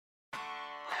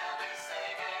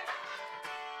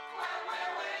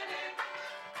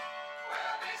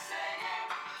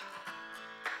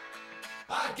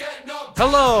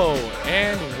Hello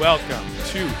and welcome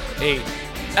to a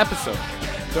episode.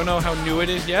 Don't know how new it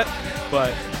is yet,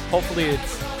 but hopefully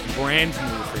it's brand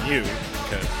new for you,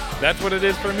 because that's what it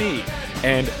is for me.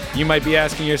 And you might be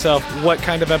asking yourself, what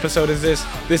kind of episode is this?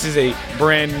 This is a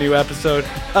brand new episode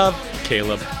of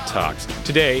Caleb Talks.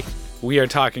 Today, we are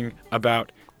talking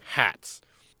about hats.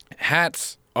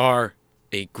 Hats are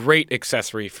a great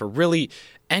accessory for really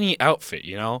any outfit,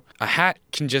 you know? A hat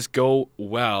can just go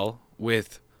well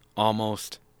with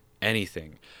almost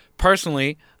anything.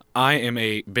 Personally, I am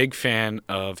a big fan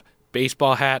of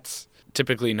baseball hats,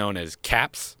 typically known as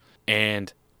caps,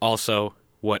 and also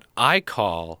what I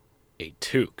call a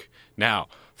toque. Now,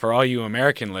 for all you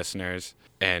American listeners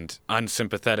and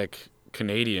unsympathetic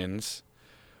Canadians,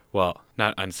 well,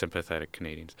 not unsympathetic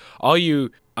Canadians, all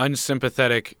you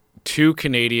unsympathetic to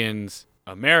Canadians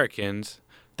Americans,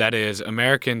 that is,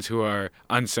 Americans who are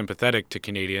unsympathetic to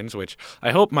Canadians, which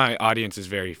I hope my audience is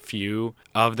very few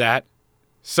of that.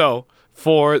 So,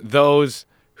 for those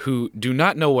who do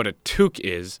not know what a toque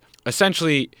is,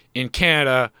 essentially in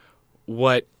Canada,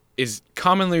 what is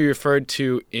commonly referred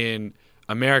to in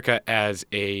America as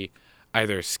a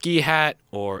either ski hat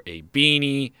or a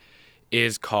beanie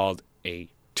is called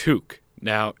a toque.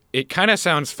 Now, it kind of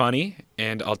sounds funny,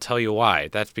 and I'll tell you why.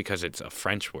 That's because it's a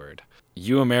French word.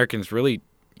 You Americans really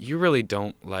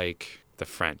don't like the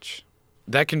French.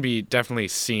 That can be definitely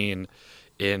seen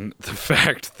in the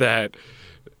fact that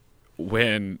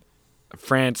when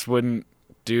France wouldn't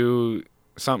do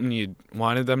something you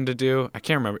wanted them to do, I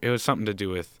can't remember, it was something to do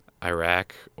with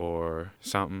Iraq or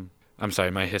something. I'm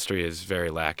sorry, my history is very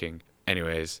lacking.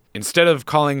 Anyways, instead of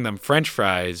calling them French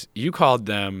fries, you called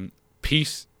them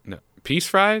peace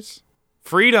fries?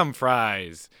 Freedom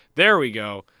fries. There we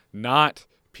go. Not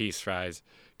peace fries,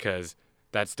 because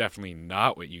that's definitely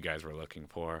not what you guys were looking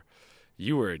for.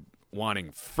 You were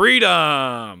wanting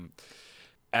freedom,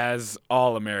 as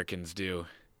all Americans do.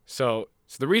 So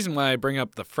the reason why I bring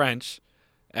up the French,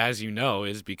 as you know,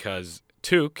 is because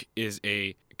toque is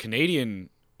a Canadian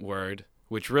word,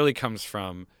 which really comes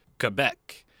from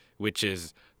Quebec, which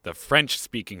is the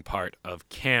French-speaking part of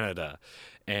Canada.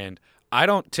 And I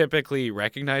don't typically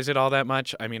recognize it all that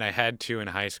much. I mean, I had to in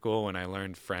high school when I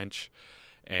learned French,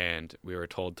 and we were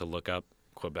told to look up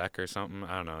Quebec or something.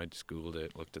 I don't know. I just Googled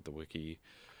it, looked at the wiki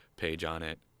page on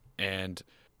it. And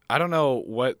I don't know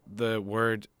what the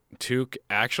word toque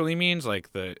actually means,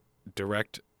 like the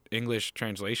direct English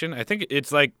translation. I think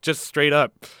it's like just straight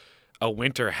up a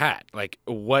winter hat. Like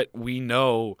what we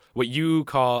know, what you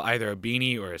call either a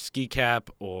beanie or a ski cap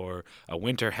or a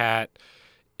winter hat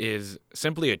is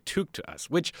simply a toque to us,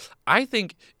 which I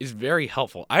think is very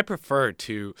helpful. I prefer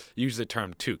to use the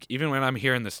term toque. Even when I'm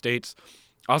here in the States,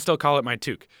 I'll still call it my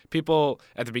toque. People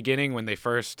at the beginning, when they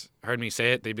first heard me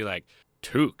say it, they'd be like,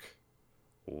 toque?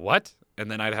 What?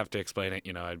 And then I'd have to explain it.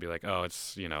 I'd be like, oh,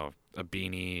 it's, a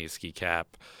beanie, a ski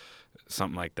cap,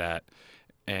 something like that.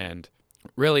 And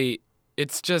really,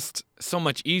 it's just so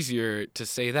much easier to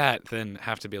say that than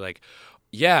have to be like,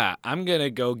 yeah, I'm going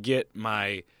to go get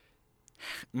my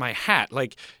hat.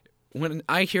 Like, when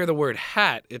I hear the word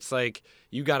hat, it's like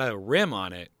you got a rim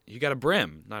on it. You got a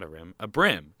brim, not a rim, a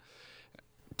brim.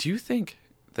 Do you think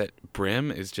that brim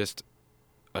is just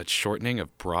a shortening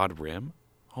of broad rim?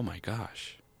 Oh my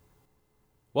gosh.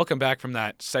 Welcome back from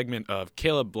that segment of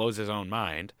Caleb Blows His Own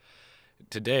Mind.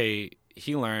 Today,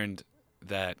 he learned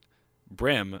that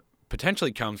brim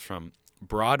potentially comes from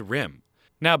broad rim.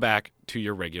 Now back to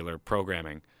your regular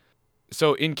programming.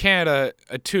 So in Canada,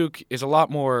 a toque is a lot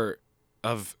more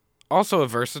of also a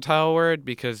versatile word,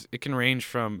 because it can range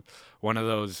from one of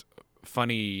those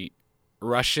funny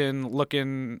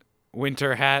Russian-looking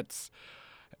winter hats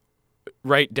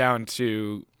right down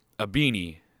to a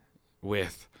beanie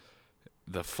with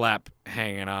the flap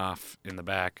hanging off in the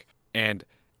back. And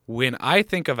when I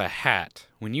think of a hat,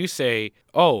 when you say,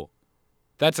 oh,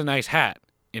 that's a nice hat,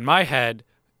 in my head,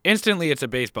 instantly it's a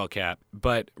baseball cap,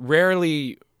 but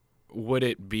rarely would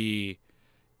it be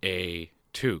a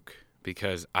toque,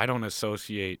 because I don't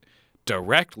associate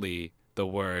directly the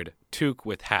word toque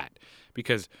with hat,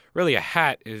 because really a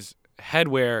hat is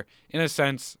headwear in a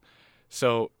sense.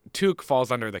 So toque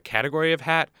falls under the category of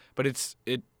hat, but it's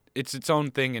its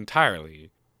own thing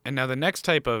entirely. And now the next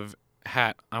type of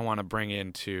hat I want to bring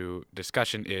into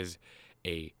discussion is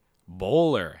a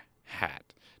bowler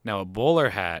hat. Now a bowler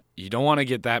hat, you don't want to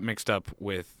get that mixed up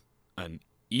with an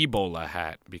Ebola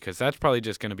hat, because that's probably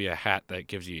just going to be a hat that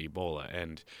gives you Ebola.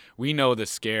 And we know the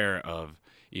scare of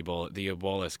Ebola, the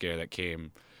Ebola scare that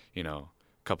came, a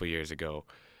couple years ago.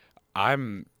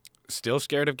 I'm still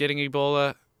scared of getting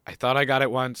Ebola. I thought I got it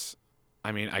once.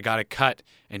 I mean, I got a cut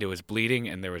and it was bleeding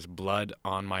and there was blood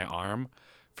on my arm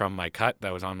from my cut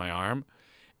that was on my arm.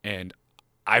 And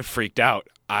I freaked out.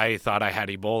 I thought I had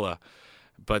Ebola.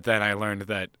 But then I learned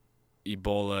that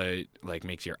Ebola like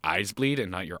makes your eyes bleed and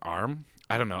not your arm.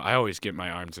 I don't know. I always get my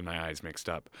arms and my eyes mixed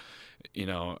up. You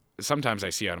know, sometimes I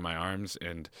see out of my arms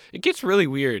and it gets really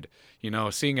weird, you know,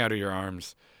 seeing out of your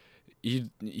arms. You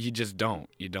just don't.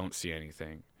 You don't see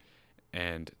anything.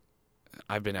 And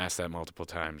I've been asked that multiple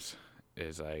times.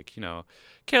 Is like, you know,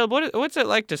 Caleb, what's it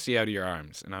like to see out of your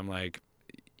arms? And I'm like,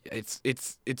 it's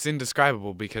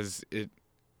indescribable because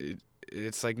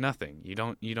it's like nothing. You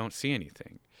don't see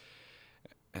anything.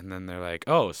 And then they're like,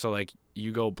 oh, so like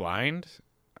you go blind?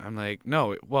 I'm like,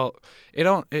 no. Well,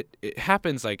 it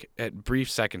happens like at brief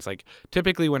seconds. Like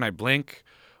typically when I blink,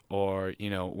 or you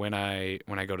know when I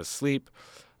go to sleep,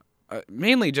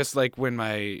 mainly just like when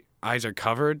my eyes are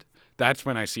covered. That's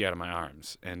when I see out of my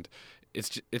arms, and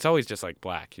it's always just like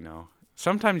black, you know.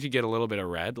 Sometimes you get a little bit of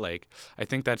red. Like I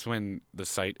think that's when the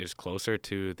sight is closer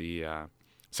to the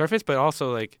surface, but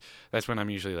also like that's when I'm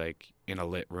usually like in a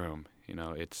lit room. You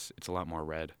know, it's a lot more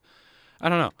red. I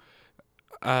don't know.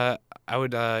 I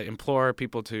would implore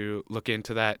people to look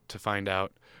into that to find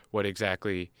out what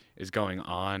exactly is going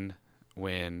on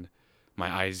when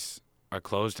my eyes are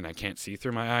closed and I can't see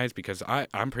through my eyes, because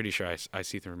I'm pretty sure I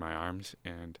see through my arms,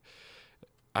 and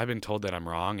I've been told that I'm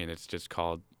wrong and it's just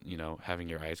called, you know, having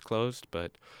your eyes closed.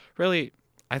 But really,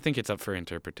 I think it's up for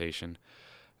interpretation.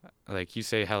 Like you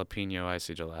say jalapeno, I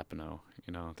say jalapeno.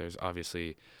 You know, there's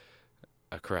obviously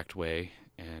a correct way,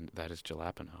 and that is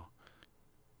jalapeno.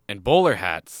 And bowler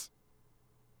hats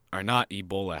are not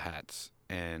Ebola hats.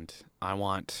 And I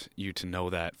want you to know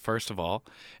that, first of all.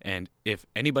 And if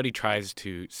anybody tries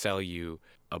to sell you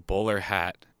a bowler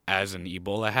hat as an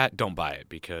Ebola hat, don't buy it,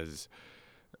 because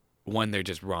one, they're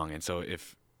just wrong. And so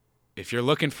if you're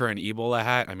looking for an Ebola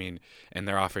hat, I mean, and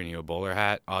they're offering you a bowler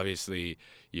hat, obviously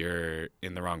you're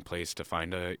in the wrong place to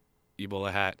find a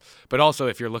Ebola hat. But also,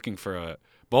 if you're looking for a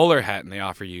bowler hat and they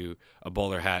offer you a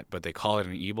bowler hat, but they call it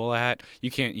an Ebola hat,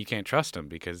 you can't trust them,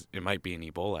 because it might be an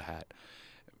Ebola hat.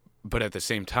 But at the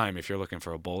same time, if you're looking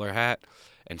for a bowler hat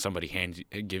and somebody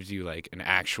gives you like an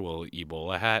actual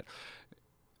Ebola hat,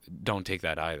 don't take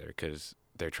that either, because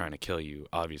they're trying to kill you,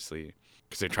 obviously,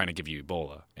 because they're trying to give you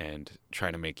Ebola and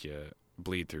trying to make you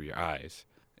bleed through your eyes.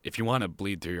 If you want to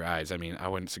bleed through your eyes, I mean, I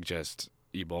wouldn't suggest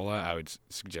Ebola. I would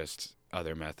suggest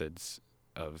other methods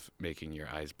of making your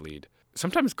eyes bleed.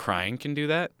 Sometimes crying can do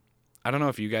that. I don't know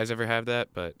if you guys ever have that,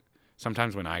 but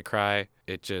sometimes when I cry,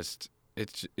 it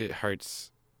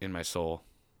hurts in my soul,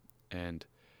 and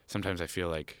sometimes I feel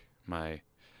like my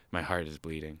heart is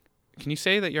bleeding. Can you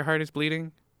say that your heart is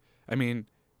bleeding? I mean,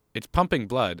 it's pumping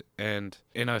blood, and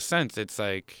in a sense, it's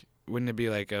like, wouldn't it be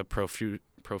like a profuse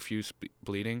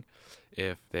bleeding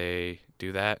if they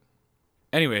do that?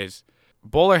 Anyways,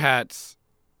 bowler hats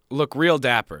look real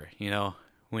dapper, you know,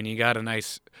 when you got a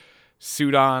nice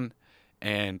suit on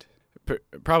and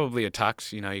probably a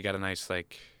tux, you know, you got a nice,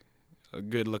 like, a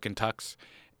good-looking tux,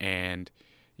 and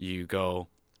you go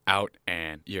out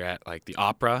and you're at, like, the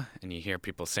opera, and you hear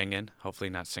people singing, hopefully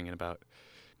not singing about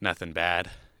nothing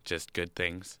bad, just good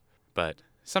things. But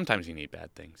sometimes you need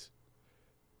bad things.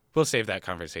 We'll save that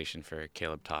conversation for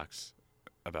Caleb Talks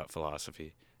about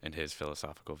philosophy and his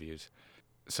philosophical views.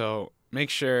 So make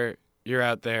sure you're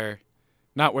out there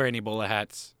not wearing Ebola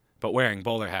hats, but wearing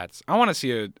bowler hats. I want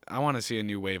to see a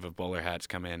new wave of bowler hats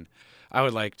come in. I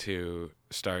would like to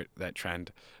start that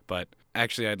trend, but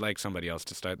actually I'd like somebody else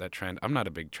to start that trend. I'm not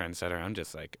a big trendsetter. I'm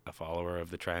just like a follower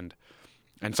of the trend.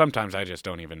 And sometimes I just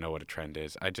don't even know what a trend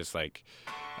is.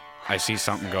 I see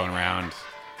something going around,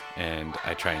 and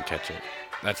I try and catch it.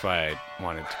 That's why I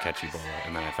wanted to catch Ebola,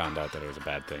 and then I found out that it was a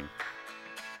bad thing.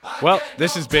 Well,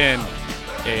 this has been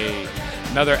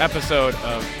another episode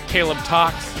of Caleb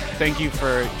Talks. Thank you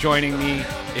for joining me.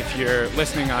 If you're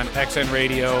listening on XN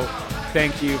Radio,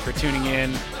 thank you for tuning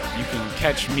in. You can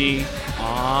catch me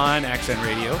on XN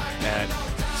Radio at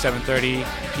 7:30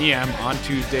 p.m. on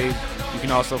Tuesdays. You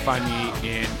can also find me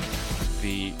in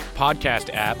the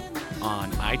podcast app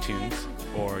on iTunes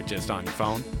or just on your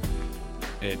phone.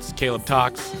 It's Caleb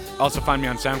Talks. Also find me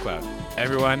on SoundCloud.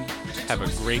 Everyone, have a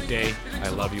great day. I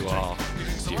love you all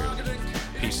dearly.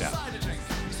 Peace out.